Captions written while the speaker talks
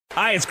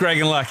Hi, it's Greg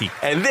and Lucky.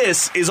 And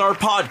this is our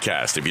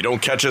podcast. If you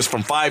don't catch us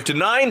from 5 to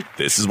 9,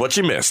 this is what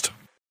you missed.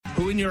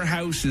 Who in your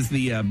house is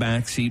the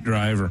backseat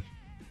driver?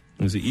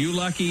 Is it you,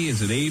 Lucky?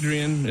 Is it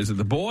Adrian? Is it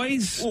the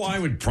boys? Well, I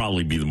would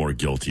probably be the more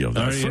guilty of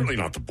that. Certainly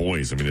not the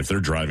boys. I mean, if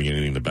they're driving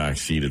anything in the back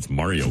seat, it's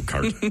Mario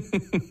Kart.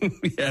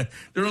 Yeah,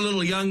 they're a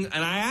little young.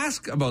 And I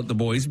ask about the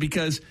boys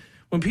because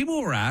when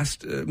people were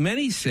asked,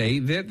 many say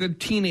that the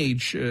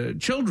teenage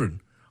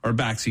children are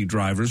backseat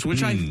drivers,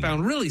 which I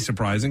found really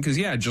surprising because,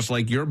 yeah, just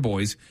like your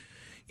boys,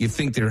 you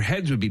think their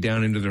heads would be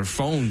down into their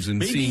phones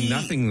and seeing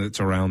nothing that's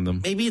around them.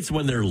 Maybe it's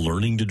when they're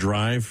learning to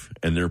drive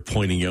and they're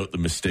pointing out the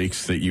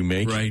mistakes that you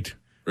make. Right.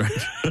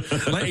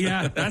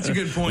 Yeah, that's a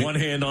good point. One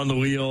hand on the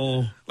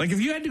wheel. Like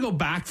if you had to go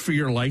back for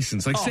your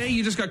license, like say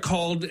you just got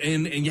called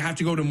and you have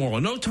to go tomorrow,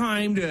 no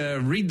time to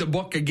read the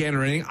book again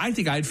or anything, I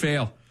think I'd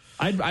fail.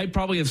 I'd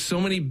probably have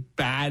so many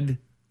bad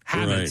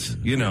habits,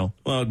 you know.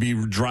 Well, it'd be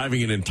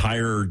driving an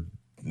entire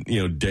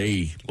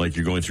day like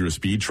you're going through a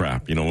speed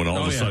trap, when all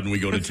of a sudden we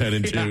go to 10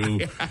 and 2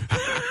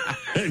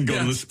 and go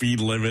to the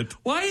speed limit.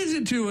 Why is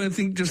it too, I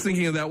think, just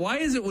thinking of that, why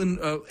is it when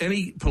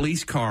any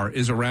police car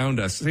is around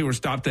us, say we're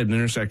stopped at an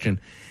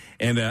intersection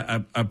and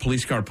a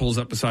police car pulls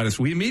up beside us,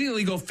 we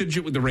immediately go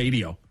fidget with the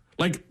radio?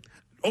 Like,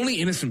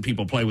 only innocent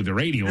people play with the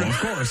radio, of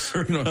course.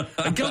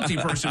 A guilty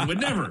person would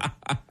never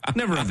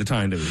have the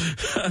time to be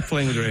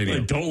playing with the radio.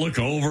 Like, don't look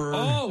over.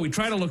 Oh, we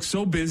try to look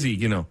so busy,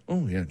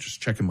 Oh, yeah,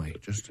 just checking my...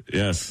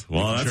 Yes.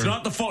 Well, that's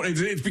not the phone.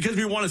 It's because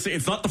we want to say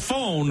it's not the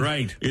phone.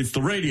 Right. It's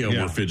the radio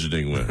we're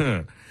fidgeting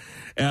with.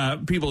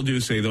 People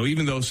do say, though,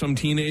 even though some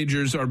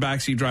teenagers are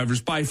backseat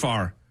drivers, by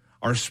far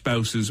our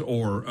spouses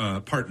or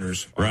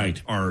partners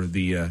are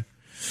the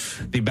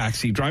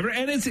backseat driver.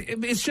 And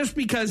it's just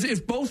because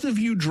if both of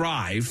you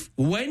drive,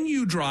 when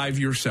you drive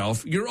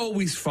yourself, you're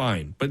always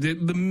fine. But the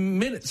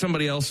minute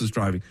somebody else is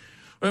driving,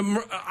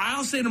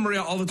 I'll say to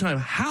Maria all the time,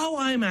 how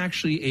I'm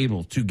actually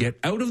able to get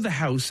out of the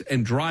house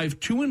and drive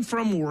to and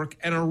from work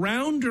and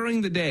around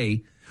during the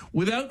day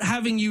without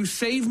having you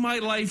save my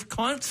life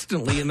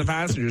constantly in the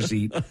passenger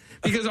seat.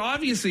 Because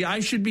obviously I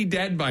should be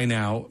dead by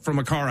now from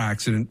a car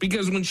accident,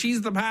 because when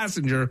she's the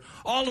passenger,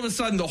 all of a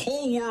sudden the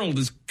whole world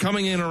is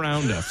coming in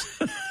around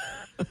us.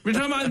 Every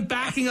time I'm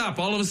backing up,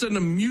 all of a sudden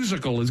a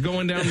musical is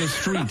going down the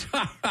street.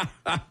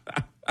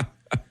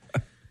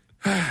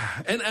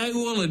 And I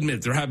will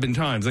admit there have been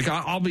times, like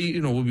I'll be,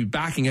 we'll be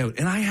backing out,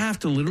 and I have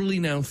to literally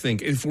now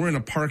think, if we're in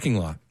a parking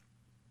lot,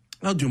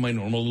 I'll do my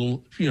normal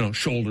little,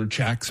 shoulder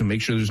checks and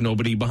make sure there's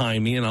nobody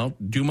behind me, and I'll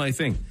do my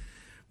thing.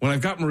 When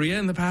I've got Maria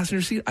in the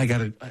passenger seat,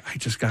 I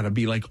just gotta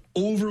be like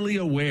overly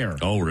aware.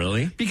 Oh,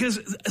 really? Because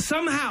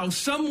somehow,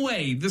 some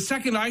way, the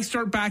second I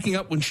start backing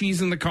up when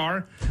she's in the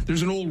car,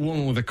 there's an old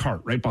woman with a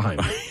cart right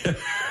behind me.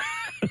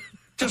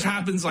 Just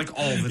happens like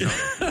all the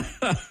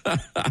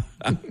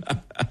time.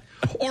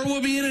 Or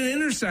we'll be in an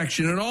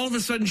intersection and all of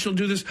a sudden she'll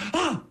do this,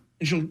 and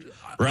she'll...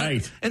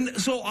 Right. And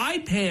so I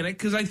panic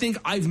because I think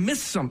I've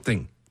missed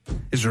something.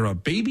 Is there a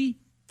baby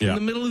in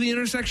the middle of the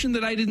intersection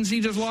that I didn't see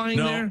just lying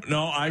there?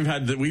 No,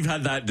 we've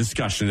had that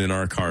discussion in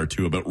our car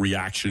too about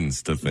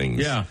reactions to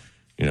things. Yeah.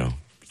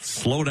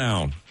 Slow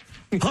down.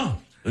 Huh.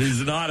 It's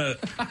not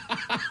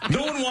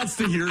no one wants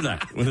to hear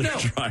that when they're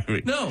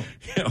driving. No.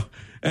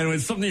 And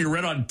it's something you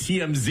read on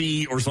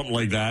TMZ or something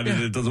like that,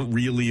 and it doesn't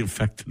really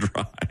affect the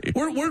drive.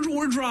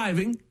 We're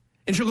driving,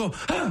 and she'll go,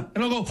 huh,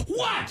 and I'll go,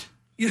 what?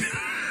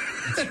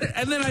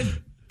 And then I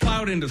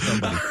plowed into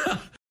somebody.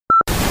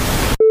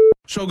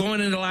 So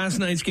going into last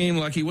night's game,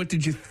 Lucky, what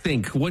did you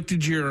think? What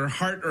did your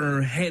heart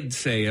or head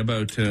say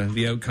about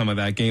the outcome of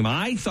that game?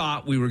 I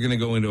thought we were going to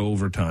go into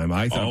overtime.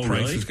 I thought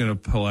Price was going to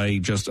play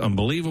just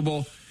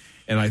unbelievable.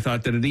 And I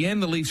thought that at the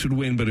end, the Leafs would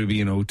win, but it would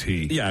be an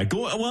OT. Yeah,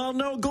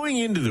 going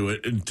into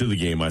the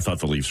game, I thought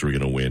the Leafs were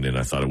going to win, and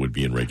I thought it would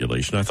be in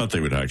regulation. I thought they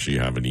would actually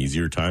have an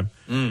easier time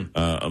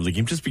of the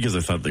game, just because I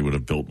thought they would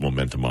have built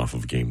momentum off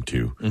of game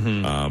 2.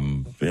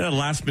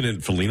 Last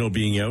minute, Foligno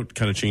being out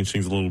kind of changed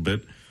things a little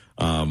bit,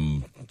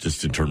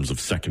 just in terms of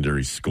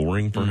secondary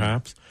scoring,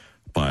 perhaps.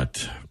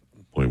 But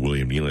boy,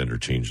 William Nylander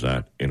changed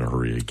that in a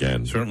hurry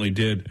again. Certainly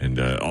did. And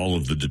all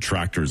of the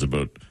detractors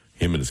about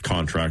him and his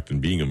contract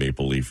and being a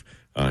Maple Leaf,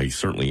 he's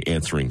certainly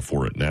answering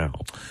for it now.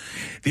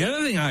 The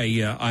other thing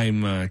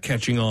I'm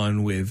catching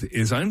on with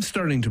is I'm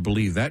starting to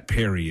believe that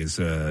Perry is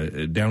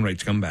a downright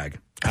scumbag.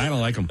 I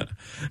don't like him.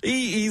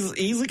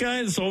 He's a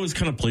guy that's always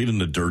kind of played in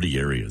the dirty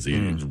areas.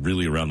 He's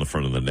really around the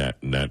front of the net,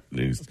 and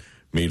he's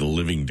made a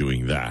living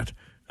doing that.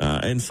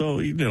 And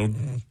so,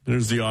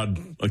 there's the odd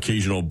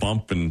occasional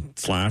bump and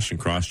slash and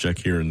cross-check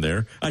here and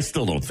there. I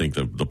still don't think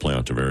the play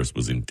on Tavares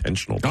was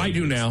intentional. I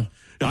do now.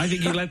 I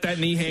think he let that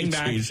knee hang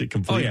back. Changed it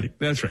completely. Oh, yeah,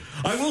 that's right.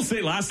 I will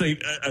say last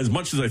night, as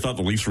much as I thought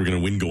the Leafs were going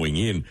to win going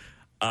in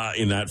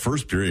that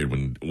first period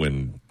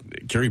when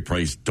Carey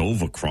Price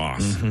dove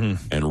across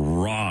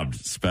and robbed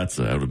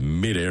Spezza out of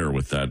midair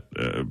with that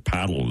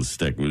paddle of the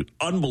stick. It was an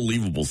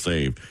unbelievable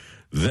save.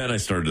 Then I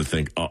started to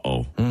think,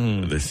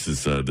 this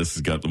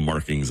has got the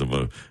markings of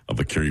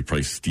a Carey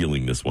Price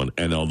stealing this one.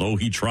 And although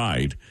he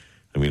tried,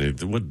 I mean,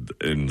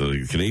 and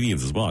the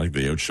Canadians as well. I think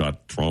they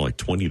outshot Toronto like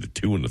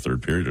 20-2 in the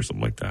third period or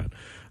something like that.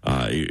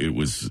 It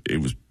was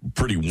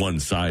pretty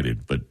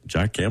one-sided, but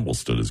Jack Campbell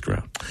stood his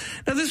ground.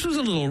 Now, this was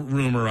a little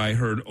rumor I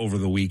heard over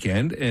the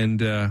weekend,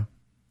 and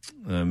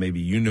maybe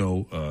you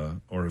know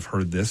or have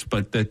heard this,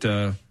 but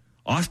that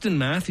Austin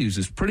Matthews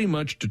is pretty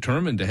much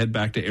determined to head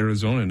back to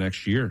Arizona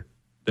next year.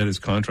 That his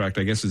contract,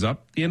 I guess, is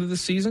up at the end of the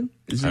season.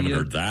 I haven't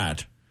heard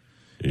that.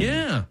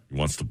 Yeah. He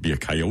wants to be a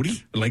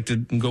Coyote? I'd like to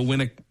go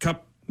win a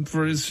cup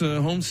for his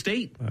home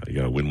state. You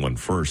got to win one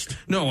first.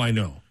 No, I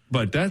know.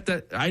 But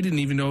that I didn't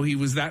even know he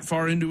was that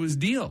far into his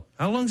deal.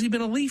 How long's he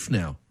been a Leaf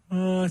now?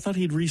 I thought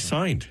he'd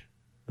re-signed.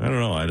 I don't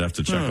know. I'd have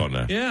to check on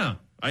that. Yeah.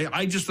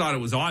 I just thought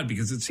it was odd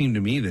because it seemed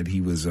to me that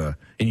he was, and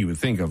you would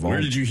think of all. Where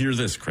did you hear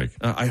this, Craig?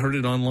 I heard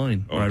it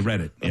online, or I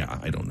read it. Yeah,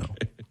 I don't know.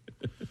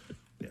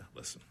 Yeah,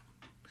 listen.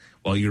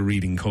 While you're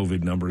reading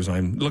COVID numbers,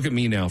 look at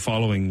me now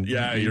following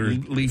your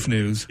Leaf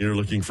news. You're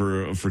looking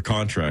for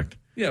contract.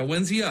 Yeah,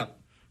 when's he up?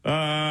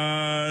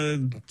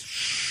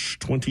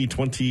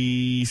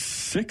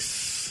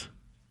 2026.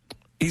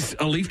 He's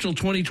a Leaf till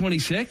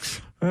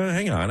 2026?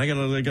 Hang on, I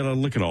gotta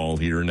look at all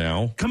here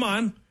now. Come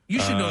on. You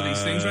should know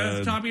these things right off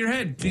the top of your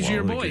head. These are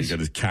your boys. He got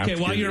his cap.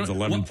 It's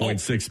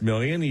 $11.6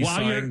 million. He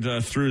signed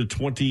through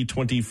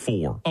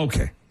 2024.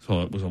 Okay, so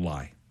it was a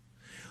lie.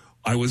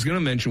 I was going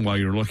to mention while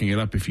you were looking it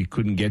up, if you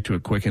couldn't get to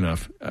it quick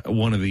enough,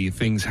 one of the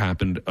things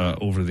happened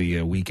over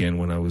the weekend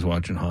when I was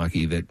watching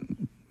hockey that,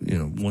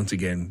 once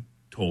again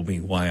told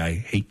me why I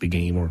hate the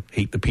game or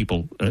hate the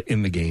people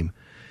in the game.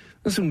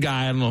 There's some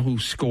guy, I don't know who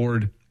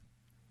scored.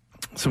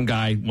 Some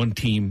guy, one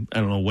team,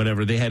 I don't know,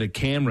 whatever, they had a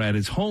camera at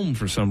his home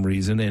for some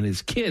reason, and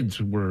his kids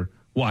were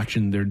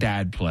watching their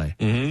dad play.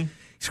 Mm-hmm. He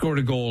scored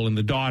a goal, and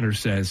the daughter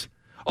says,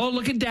 "Oh,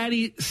 look at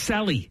Daddy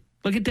Selly.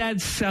 Look at Dad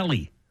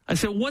Selly." I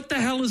said, "What the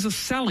hell is a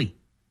Selly?"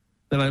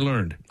 Then I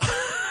learned.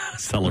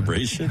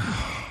 Celebration?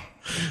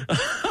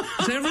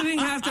 Does everything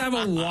have to have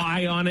a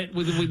Y on it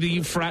with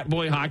the frat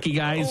boy hockey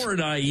guys? Or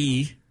an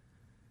IE.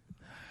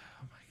 Oh,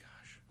 my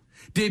gosh.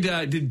 Did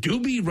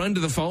Doobie run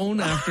to the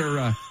phone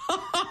after...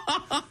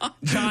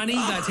 Johnny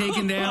got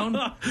taken down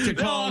to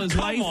call his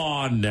wife. Come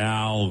on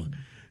now.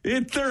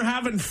 They're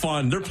having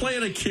fun. They're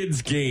playing a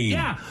kid's game.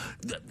 Yeah.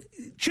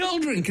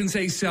 Children can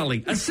say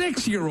Selly. A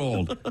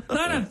 6-year-old.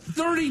 Not a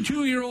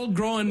 32-year-old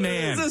grown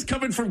man. Is this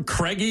coming from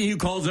Craigie who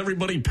calls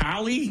everybody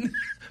Pally?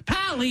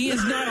 Pally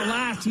is not a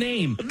last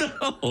name. No.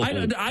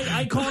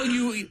 I call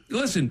you,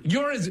 listen,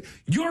 you're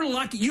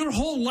lucky. Your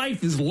whole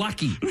life is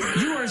lucky.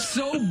 You are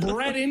so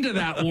bred into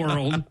that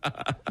world.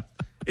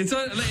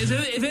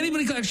 If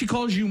anybody actually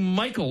calls you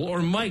Michael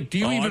or Mike, do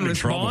you even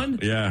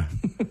respond? Yeah.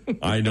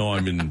 I know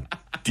I'm in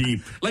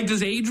deep. Like,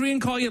 does Adrian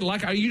call you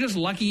lucky? Are you just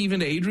lucky even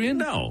to Adrian?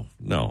 No.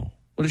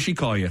 What does she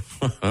call you?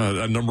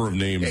 A number of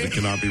names that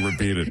cannot be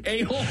repeated.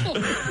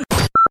 A-hole.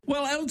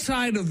 Well,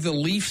 outside of the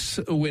Leafs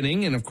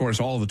winning, and of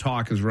course all the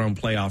talk is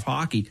around playoff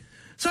hockey,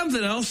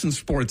 something else in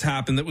sports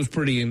happened that was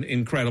pretty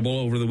incredible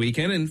over the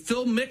weekend. And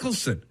Phil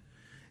Mickelson,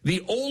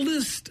 the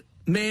oldest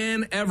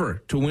man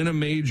ever to win a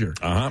major.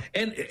 Uh-huh.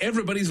 And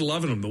everybody's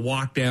loving him. The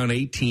walk down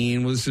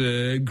 18 was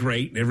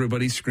great, and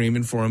everybody's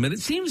screaming for him. And it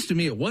seems to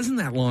me it wasn't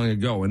that long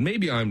ago, and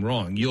maybe I'm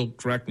wrong. You'll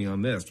correct me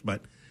on this,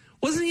 but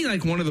wasn't he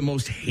like one of the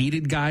most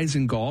hated guys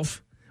in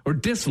golf? Or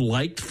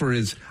disliked for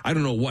his, I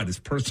don't know what, his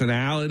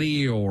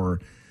personality or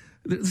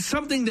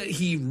something that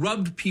he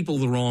rubbed people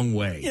the wrong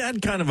way. Yeah,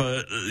 and kind of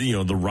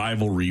the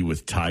rivalry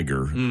with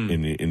Tiger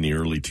in the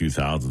early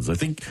 2000s. I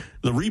think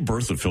the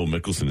rebirth of Phil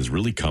Mickelson has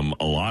really come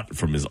a lot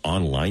from his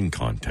online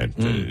content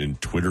in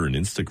Twitter and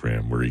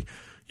Instagram, where he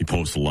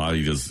posts a lot.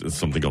 He does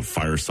something called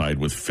Fireside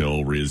with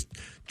Phil, where he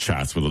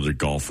chats with other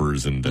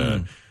golfers and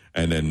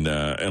then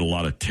a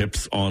lot of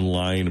tips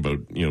online about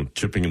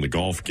chipping in the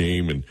golf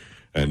game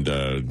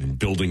and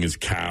building his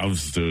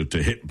calves to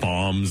hit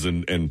bombs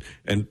and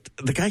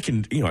the guy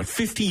can at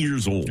 50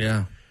 years old,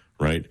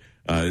 right,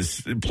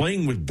 is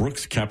playing with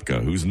Brooks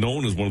Koepka, who's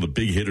known as one of the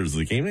big hitters of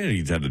the game.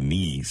 He's had a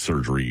knee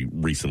surgery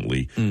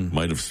recently,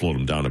 might have slowed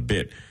him down a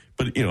bit,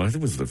 but I think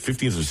it was the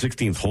 15th or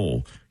 16th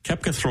hole.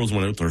 Koepka throws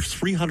one out there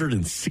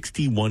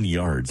 361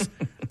 yards,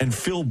 and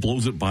Phil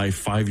blows it by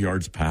 5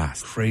 yards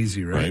past.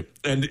 Crazy, right?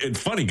 And it's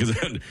funny because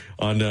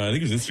on I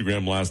think it was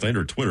Instagram last night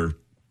or Twitter.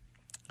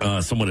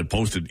 Someone had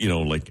posted,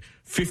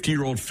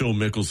 50-year-old Phil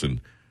Mickelson,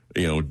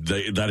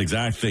 that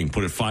exact thing,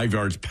 put it 5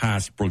 yards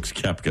past Brooks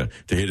Koepka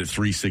to hit it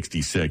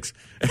 366.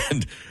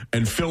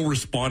 And Phil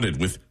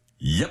responded with,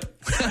 "Yep."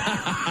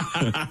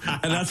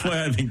 And that's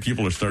why I think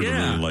people are starting to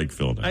really like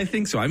Phil now. I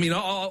think so. I mean,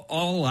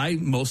 all I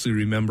mostly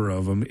remember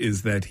of him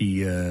is that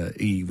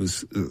he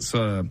was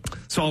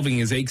solving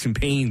his aches and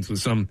pains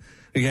with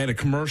he had a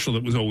commercial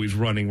that was always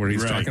running where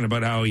he's talking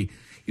about how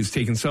he's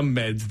taking some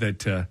meds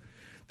that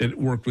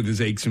worked with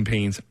his aches and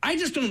pains. I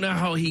just don't know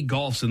how he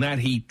golfs in that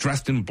heat,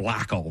 dressed in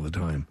black all the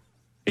time.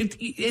 It's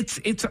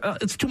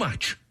too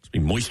much.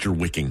 It's moisture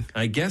wicking.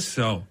 I guess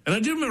so. And I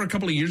do remember a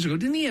couple of years ago,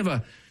 didn't he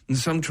have in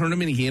some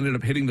tournament, he ended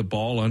up hitting the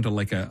ball onto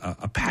like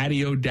a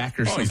patio deck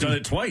or something? He's done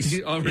it twice.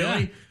 Oh,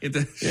 really?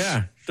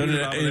 Yeah. Done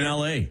it in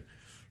L.A.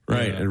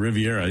 Right, at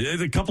Riviera.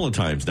 A couple of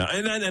times now.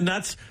 And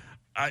that's,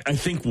 I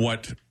think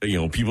what,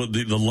 people,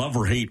 the love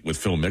or hate with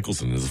Phil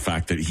Mickelson is the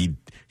fact that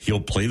he'll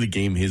play the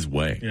game his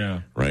way.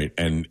 Yeah. Right?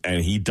 And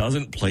he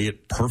doesn't play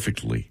it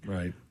perfectly.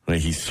 Right.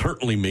 He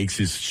certainly makes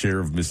his share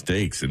of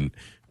mistakes. And,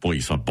 boy,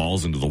 you saw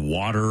balls into the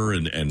water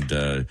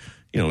and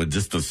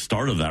just the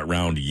start of that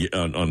round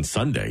on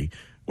Sunday,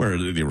 where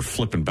they were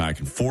flipping back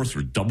and forth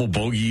with double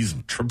bogeys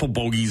and triple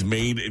bogeys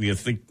made, and you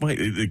think,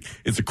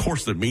 it's a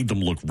course that made them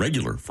look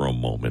regular for a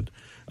moment.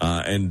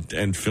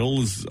 And Phil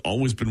has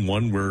always been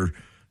one where,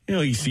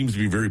 he seems to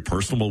be very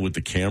personable with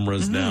the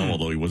cameras now,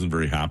 although he wasn't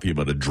very happy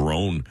about a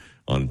drone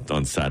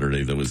on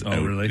Saturday that was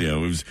out. Really?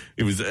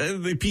 It was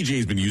the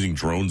PGA's been using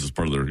drones as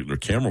part of their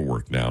camera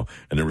work now,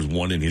 and there was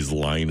one in his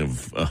line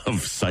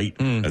of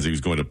sight as he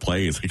was going to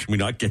play. It's like, can we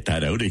not get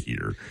that out of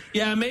here?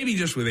 Yeah, maybe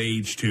just with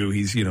age too.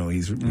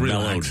 He's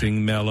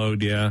relaxing,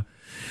 mellowed. Yeah.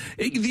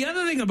 The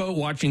other thing about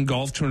watching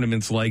golf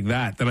tournaments like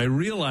that I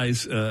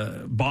realize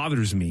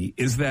bothers me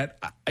is that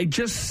I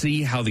just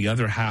see how the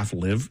other half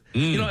live.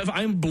 If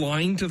I'm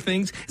blind to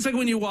things, it's like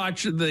when you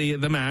watch the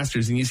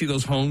Masters and you see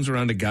those homes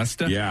around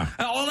Augusta. Yeah.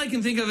 All I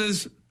can think of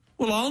is,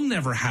 well, I'll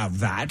never have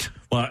that.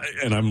 Well,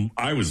 and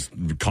I was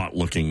caught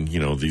looking,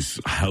 these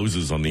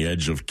houses on the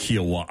edge of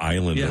Kiowa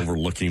Island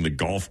overlooking the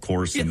golf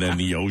course and then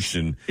the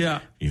ocean. Yeah.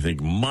 You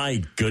think,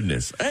 my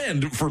goodness.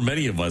 And for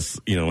many of us,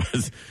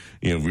 as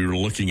we were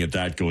looking at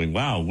that going,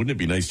 wow, wouldn't it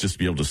be nice just to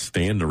be able to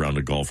stand around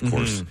a golf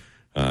course?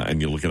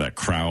 And you look at that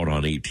crowd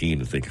on 18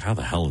 and think, how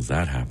the hell is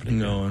that happening?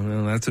 No,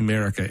 well, that's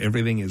America.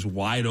 Everything is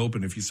wide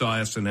open. If you saw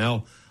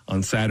SNL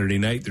on Saturday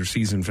night, their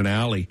season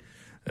finale,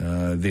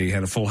 they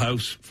had a full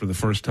house for the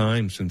first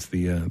time since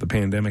the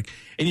pandemic.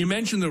 And you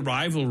mentioned the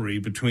rivalry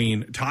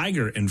between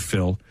Tiger and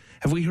Phil.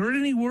 Have we heard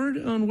any word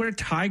on where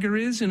Tiger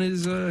is in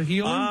his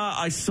healing?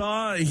 I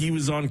saw he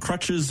was on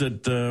crutches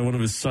at one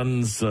of his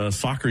son's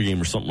soccer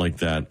game or something like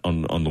that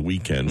on the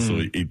weekend.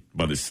 So,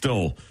 but it's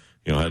still,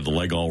 had the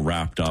leg all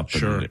wrapped up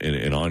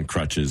and on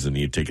crutches, and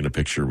he had taken a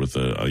picture with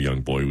a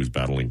young boy who was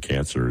battling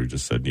cancer who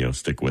just said,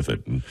 stick with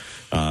it. And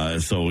I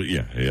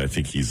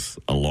think he's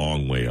a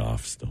long way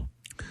off still.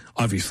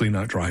 Obviously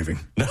not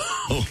driving. No.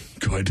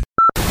 Good.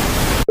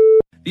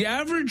 The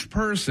average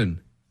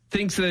person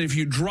thinks that if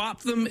you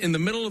drop them in the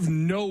middle of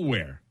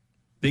nowhere,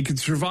 they could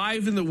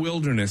survive in the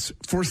wilderness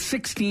for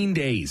 16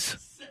 days.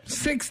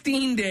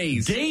 16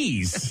 days.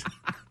 Days?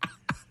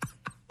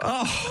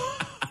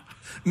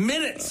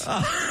 Minutes.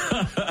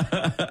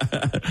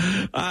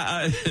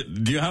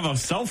 Do you have a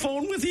cell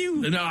phone with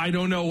you? No, I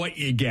don't know what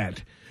you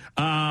get.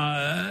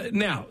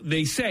 Now,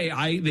 they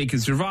say they can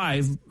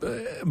survive,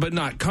 but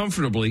not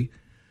comfortably.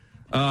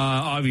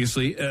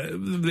 Obviously,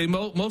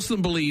 most of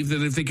them believe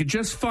that if they could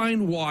just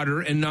find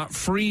water and not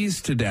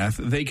freeze to death,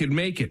 they could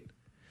make it.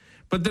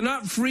 But the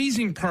not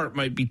freezing part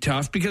might be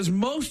tough because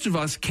most of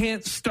us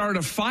can't start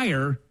a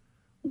fire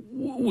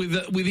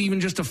with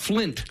even just a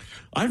flint.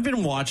 I've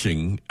been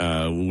watching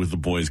with the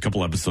boys a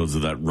couple episodes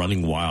of that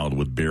Running Wild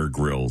with Bear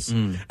Grylls.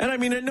 And I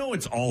mean, I know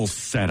it's all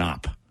set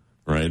up,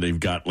 right? They've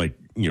got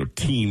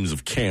teams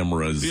of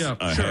cameras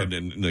ahead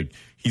and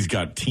he's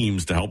got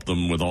teams to help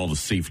them with all the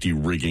safety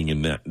rigging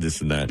and this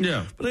and that.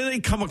 Yeah. But then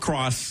they come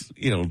across,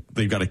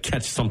 they've got to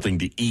catch something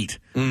to eat.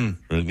 The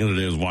other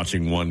day I was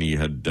watching one, he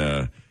had,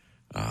 the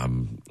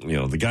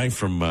guy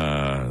from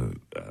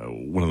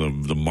one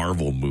of the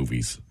Marvel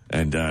movies.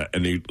 And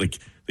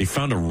they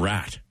found a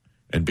rat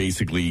and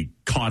basically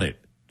caught it,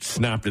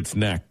 snapped its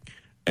neck,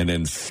 and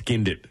then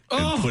skinned it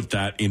and put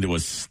that into a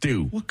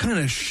stew. What kind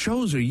of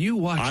shows are you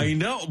watching? I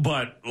know,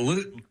 but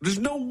there's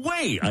no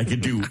way I could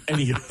do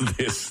any of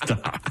this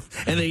stuff.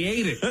 And they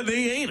ate it.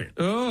 They ate it.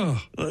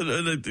 Oh.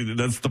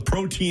 That's the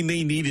protein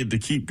they needed to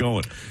keep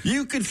going.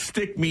 You could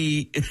stick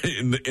me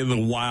in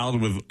the wild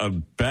with a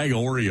bag of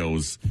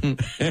Oreos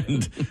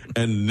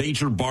and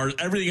nature bars,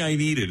 everything I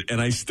needed,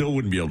 and I still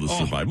wouldn't be able to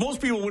survive.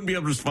 Most people wouldn't be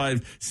able to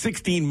survive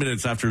 16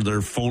 minutes after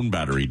their phone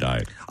battery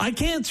died. I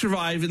can't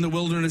survive in the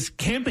wilderness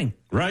camping.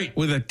 Right.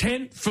 With a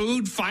tent,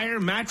 food, fire,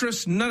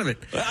 mattress, none of it.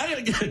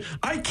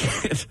 I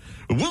can't.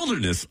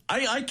 Wilderness.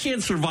 I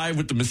can't survive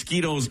with the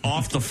mosquitoes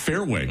off the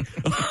fairway.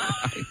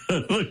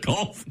 The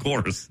golf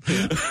course.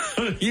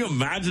 Can you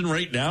imagine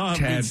right now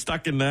being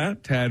stuck in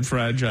that? Tad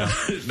fragile.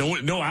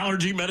 No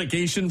allergy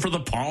medication for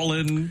the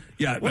pollen.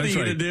 Yeah, what are you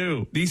going to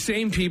do? These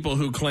same people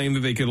who claim that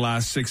they could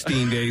last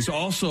 16 days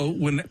also,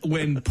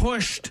 when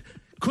pushed,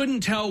 couldn't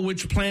tell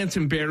which plants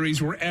and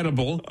berries were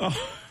edible.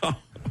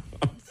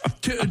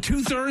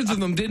 Two-thirds of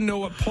them didn't know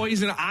what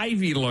poison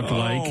ivy looked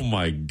like. Oh,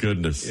 my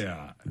goodness.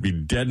 Yeah. Be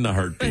dead in a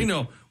heartbeat. I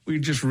know. We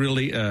just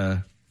really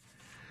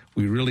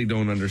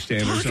don't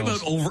understand ourselves. Talk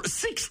about over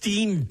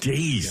 16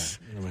 days.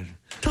 Yeah.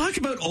 Talk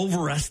about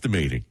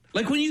overestimating.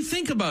 Like when you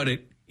think about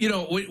it,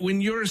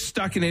 when you're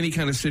stuck in any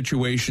kind of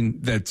situation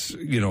that's,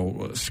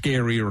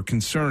 scary or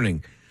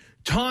concerning,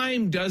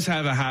 time does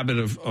have a habit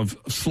of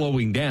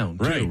slowing down,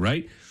 too,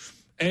 right?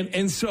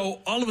 And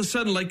so all of a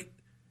sudden,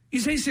 you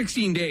say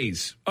 16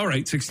 days. All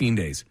right, 16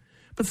 days.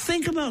 But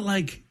think about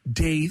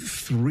day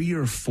 3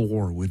 or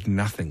 4 with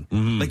nothing.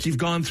 Like you've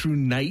gone through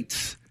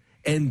nights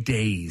and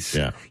days.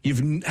 Yeah.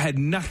 You've had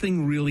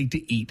nothing really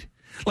to eat.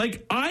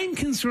 Like, I'm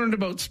concerned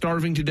about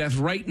starving to death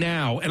right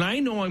now, and I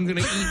know I'm going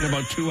to eat in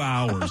about 2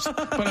 hours,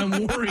 but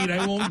I'm worried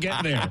I won't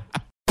get there.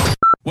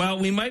 Well,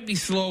 we might be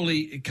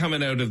slowly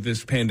coming out of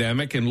this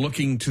pandemic and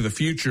looking to the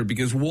future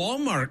because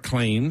Walmart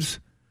claims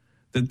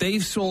that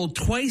they've sold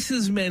twice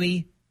as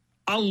many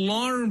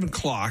alarm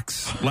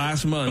clocks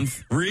last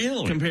month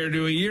Really? compared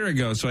to a year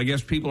ago. So I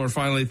guess people are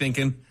finally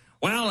thinking,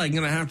 well, I'm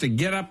going to have to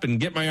get up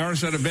and get my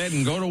arse out of bed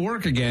and go to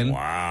work again.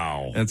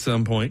 Wow. At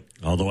some point.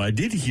 Although I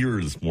did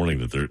hear this morning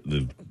that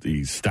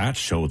the stats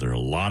show there are a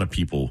lot of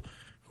people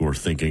who are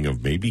thinking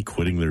of maybe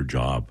quitting their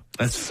job.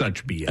 That's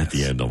such BS. At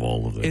the end of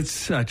all of this. It's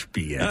such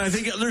BS. And I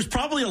think there's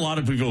probably a lot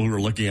of people who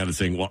are looking at it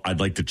saying, well,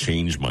 I'd like to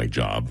change my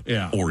job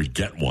or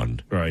get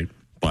one. Right.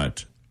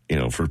 But,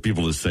 for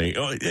people to say,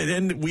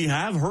 and we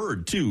have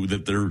heard, too,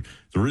 that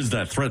there is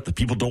that threat that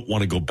people don't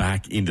want to go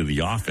back into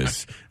the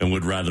office and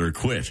would rather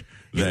quit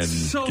than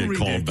so get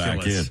called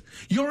back in.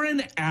 You're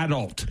an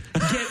adult.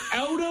 Get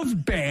out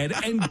of bed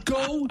and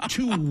go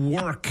to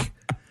work.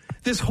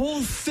 This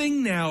whole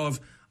thing now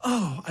of,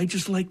 I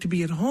just like to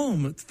be at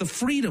home. It's the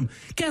freedom.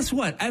 Guess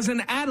what? As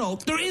an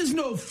adult, there is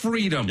no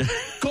freedom.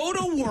 Go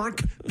to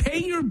work, pay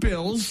your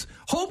bills,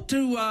 hope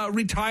to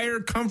retire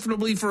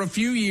comfortably for a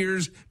few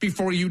years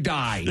before you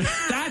die.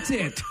 That's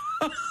it.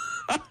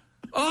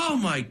 Oh,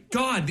 my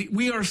God.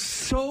 We are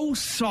so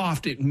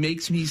soft, it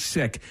makes me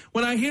sick.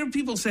 When I hear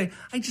people say,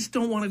 I just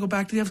don't want to go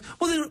back to the office.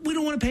 Well, then we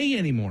don't want to pay you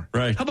anymore.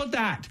 Right. How about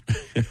that?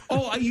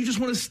 You just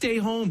want to stay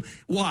home.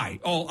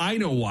 Why? Oh, I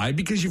know why.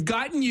 Because you've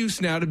gotten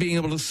used now to being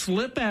able to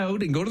slip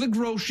out and go to the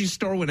grocery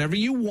store whenever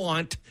you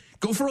want.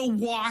 Go for a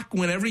walk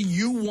whenever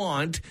you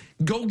want.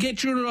 Go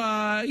get your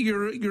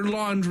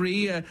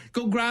laundry.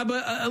 Go grab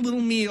a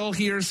little meal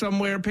here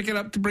somewhere. Pick it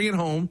up to bring it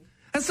home.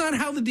 That's not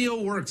how the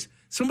deal works.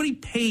 Somebody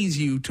pays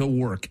you to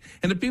work.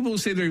 And the people who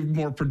say they're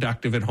more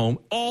productive at home,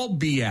 all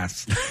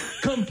BS.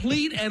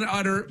 Complete and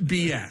utter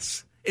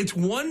BS. It's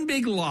one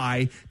big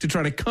lie to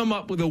try to come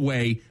up with a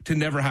way to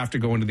never have to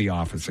go into the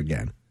office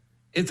again.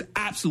 It's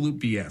absolute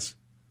BS.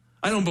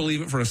 I don't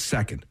believe it for a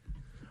second.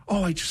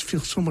 I just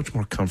feel so much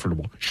more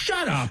comfortable.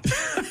 Shut up.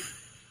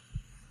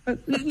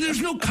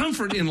 There's no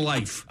comfort in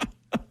life.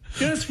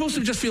 You're not supposed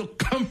to just feel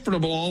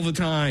comfortable all the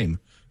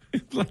time.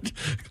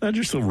 Glad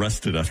you're so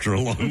rested after a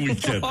long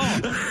weekend.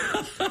 But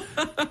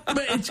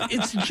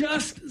it's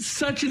just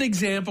such an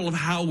example of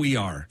how we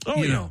are.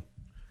 Right.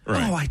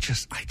 I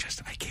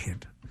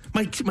can't.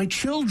 My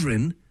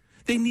children,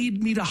 they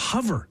need me to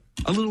hover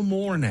a little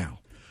more now.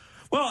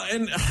 Well,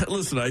 and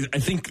listen, I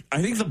think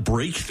the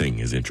break thing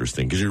is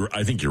interesting because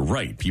I think you're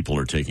right. People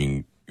are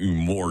taking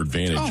more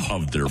advantage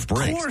of their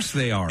breaks. Of course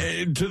they are.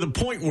 To the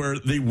point where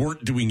they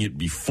weren't doing it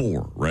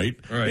before, right?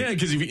 Right. Yeah,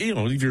 because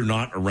if you're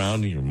not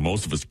around,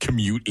 most of us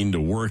commute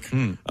into work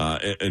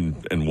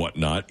and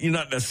whatnot. You're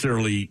not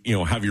necessarily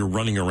have your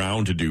running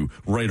around to do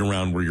right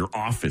around where your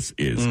office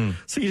is.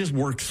 So you just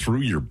work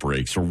through your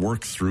breaks or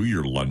work through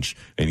your lunch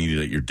and eat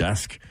it at your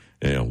desk.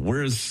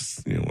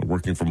 Whereas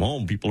working from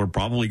home, people are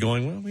probably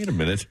going, well, wait a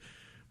minute.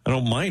 I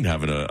don't mind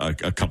having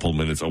a couple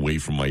minutes away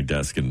from my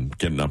desk and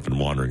getting up and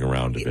wandering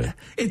around a bit.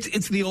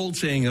 It's the old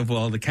saying of,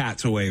 well, the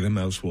cat's away, the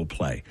mouse will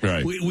play.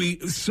 Right.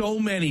 So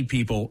many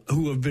people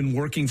who have been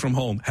working from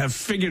home have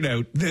figured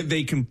out that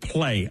they can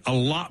play a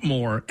lot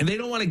more, and they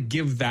don't want to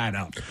give that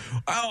up.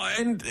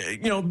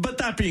 But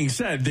that being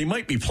said, they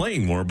might be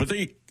playing more, but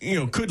they,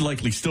 could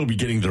likely still be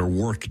getting their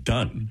work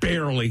done.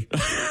 Barely.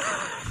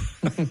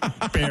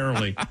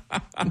 Barely.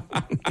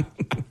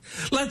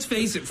 Let's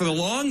face it, for the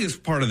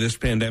longest part of this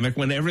pandemic,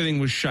 when everything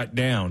was shut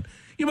down,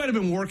 you might have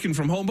been working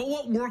from home, but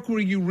what work were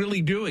you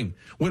really doing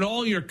when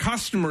all your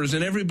customers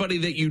and everybody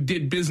that you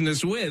did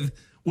business with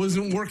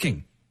wasn't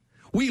working?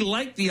 We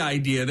like the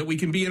idea that we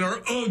can be in our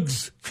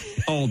Uggs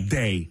all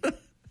day.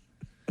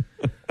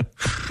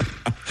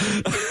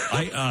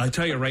 I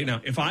tell you right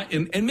now,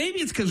 and maybe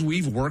it's because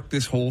we've worked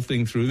this whole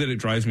thing through that it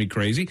drives me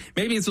crazy.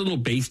 Maybe it's a little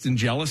based in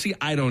jealousy.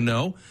 I don't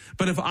know.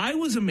 But if I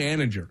was a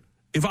manager,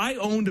 if I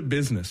owned a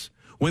business,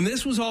 when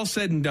this was all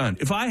said and done,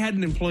 if I had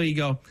an employee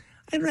go,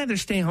 I'd rather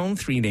stay home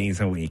 3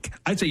 days a week,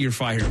 I'd say you're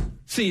fired.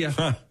 See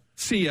ya.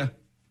 See ya.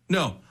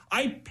 No.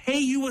 I pay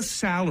you a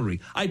salary.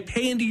 I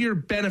pay into your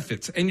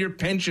benefits and your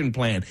pension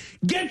plan.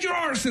 Get your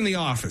arse in the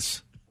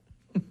office.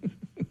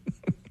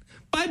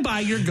 Bye-bye,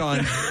 you're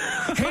gone.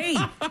 Hey,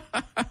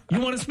 you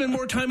want to spend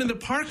more time in the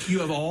park? You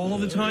have all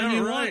the time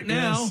you want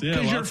now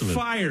because you're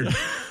fired.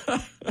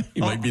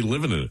 You might be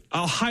living in it.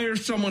 I'll hire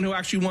someone who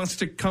actually wants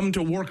to come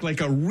to work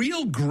like a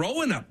real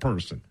growing-up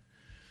person.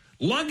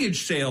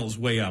 Luggage sales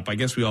way up. I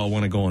guess we all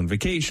want to go on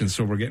vacation,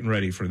 so we're getting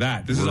ready for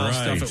that. This is all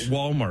stuff at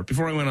Walmart.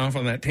 Before I went off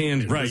on that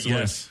tangent. Right,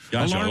 yes.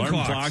 Gotcha. Alarm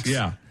clocks.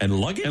 Yeah. And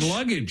luggage? And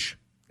luggage.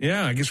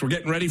 Yeah, I guess we're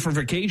getting ready for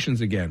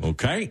vacations again.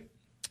 Okay.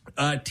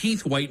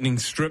 Teeth whitening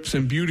strips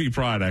and beauty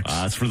products.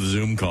 That's for the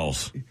Zoom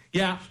calls.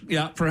 Yeah,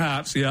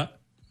 perhaps, yeah.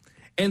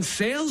 And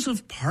sales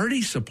of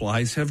party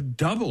supplies have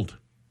doubled.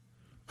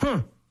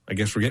 I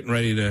guess we're getting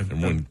ready to...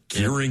 Everyone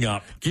gearing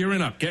up.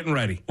 Gearing up, getting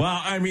ready.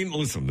 Well, I mean,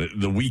 listen,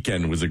 the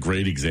weekend was a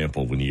great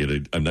example. When you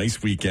get a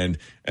nice weekend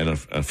and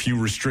a few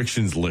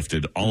restrictions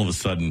lifted, all of a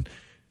sudden,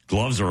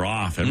 gloves are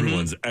off.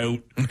 Everyone's out.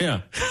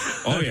 Yeah.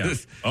 Oh, yeah.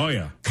 Oh,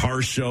 yeah.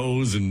 Car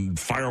shows and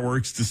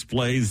fireworks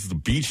displays, the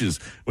beaches.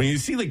 When you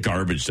see the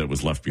garbage that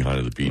was left behind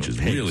at the beaches,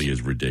 really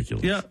is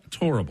ridiculous. Yeah, it's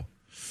horrible.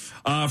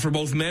 For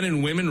both men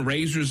and women,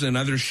 razors and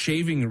other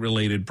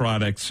shaving-related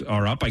products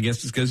are up. I guess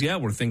it's because,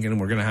 we're thinking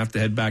we're going to have to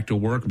head back to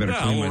work. Better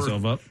clean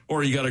myself up.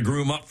 Or you got to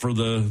groom up for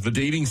the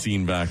dating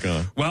scene back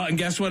on. Well, and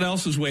guess what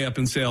else is way up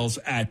in sales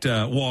at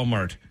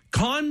Walmart?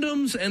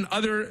 Condoms and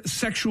other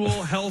sexual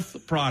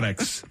health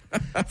products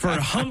for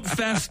Hump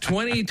Fest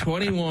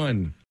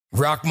 2021.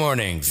 Rock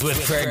Mornings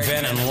with Craig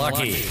Venn and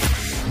Lucky.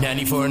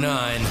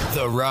 94.9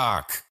 The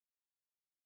Rock.